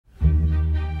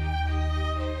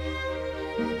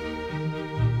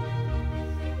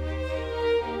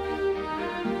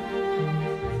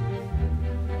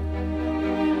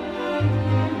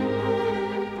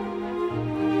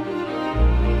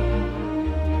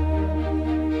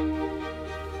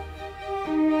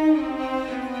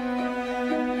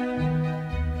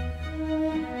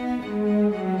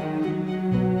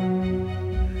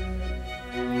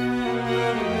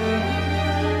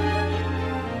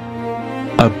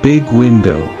A big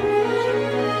window.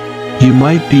 You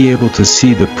might be able to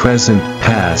see the present,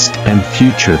 past, and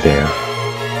future there.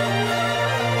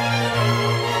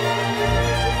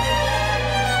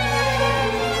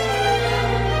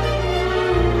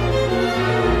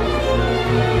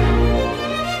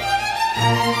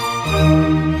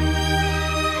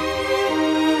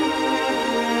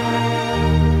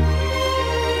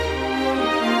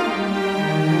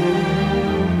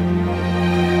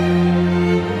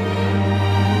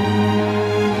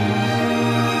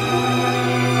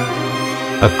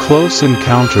 A close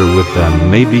encounter with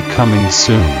them may be coming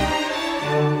soon.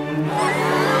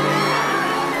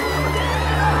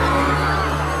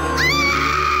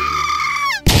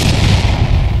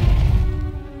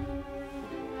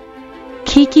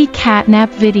 Kiki catnap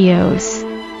videos.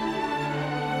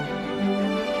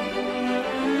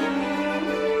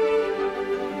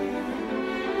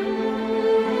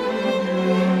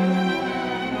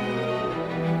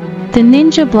 The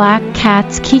Ninja Black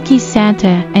Cats Kiki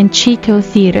Santa and Chico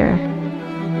Theater.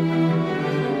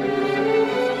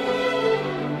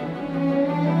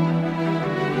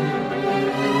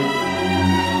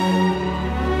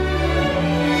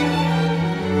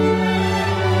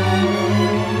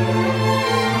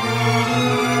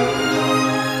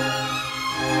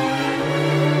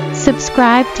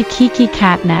 Subscribe to Kiki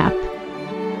Catnap.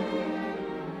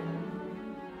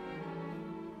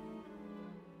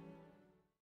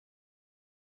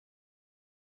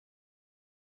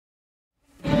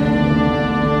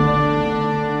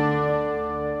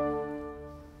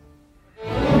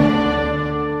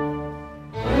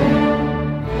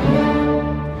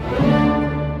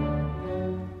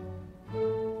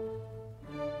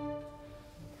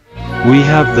 We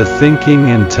have the thinking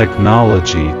and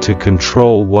technology to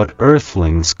control what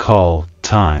Earthlings call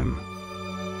time.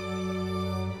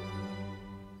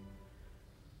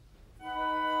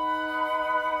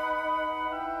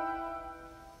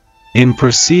 In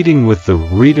proceeding with the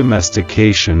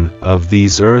redomestication of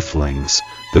these Earthlings,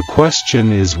 the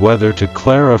question is whether to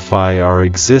clarify our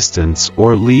existence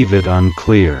or leave it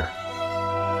unclear.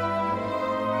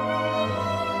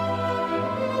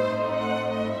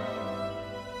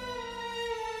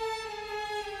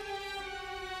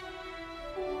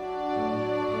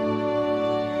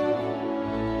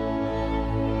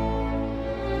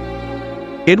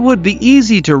 It would be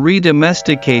easy to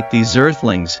redomesticate these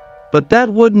Earthlings, but that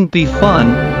wouldn't be fun,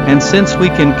 and since we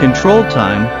can control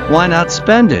time, why not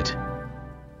spend it?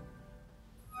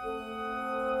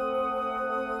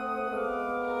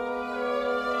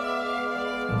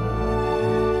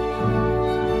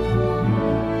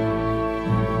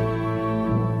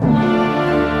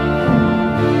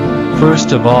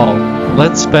 First of all,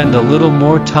 let's spend a little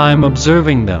more time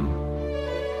observing them.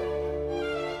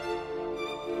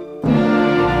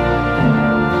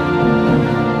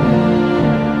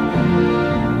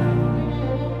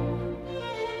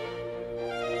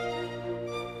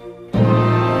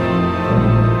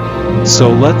 So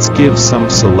let's give some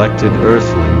selected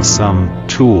Earthlings some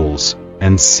tools,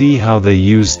 and see how they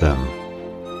use them.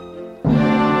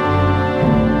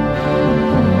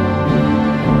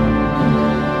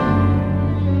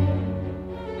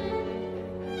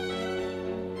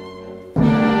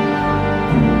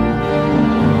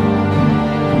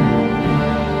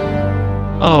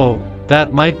 Oh,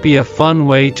 that might be a fun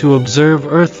way to observe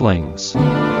Earthlings.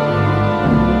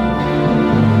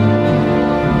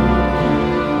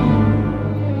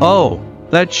 Oh,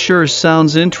 that sure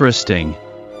sounds interesting.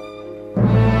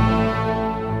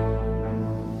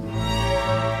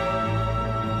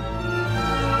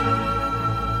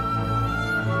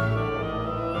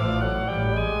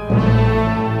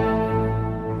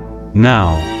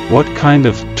 Now, what kind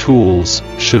of tools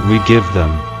should we give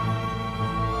them?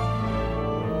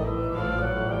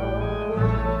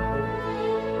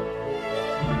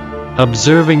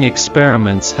 Observing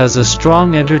experiments has a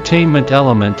strong entertainment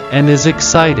element and is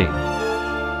exciting.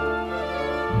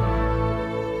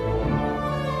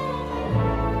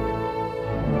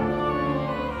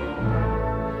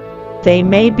 They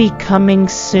may be coming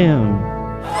soon.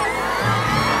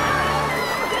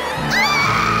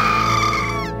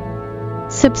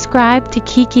 Subscribe to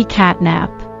Kiki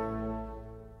Catnap.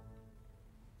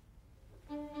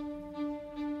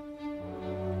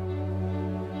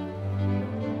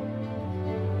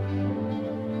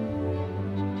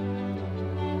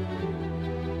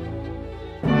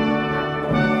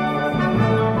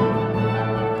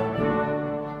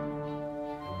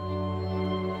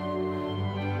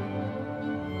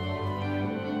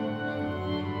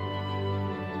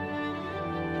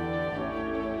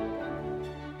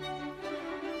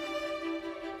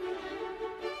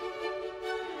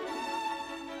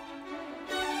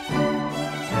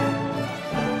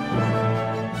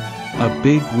 A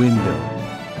big window.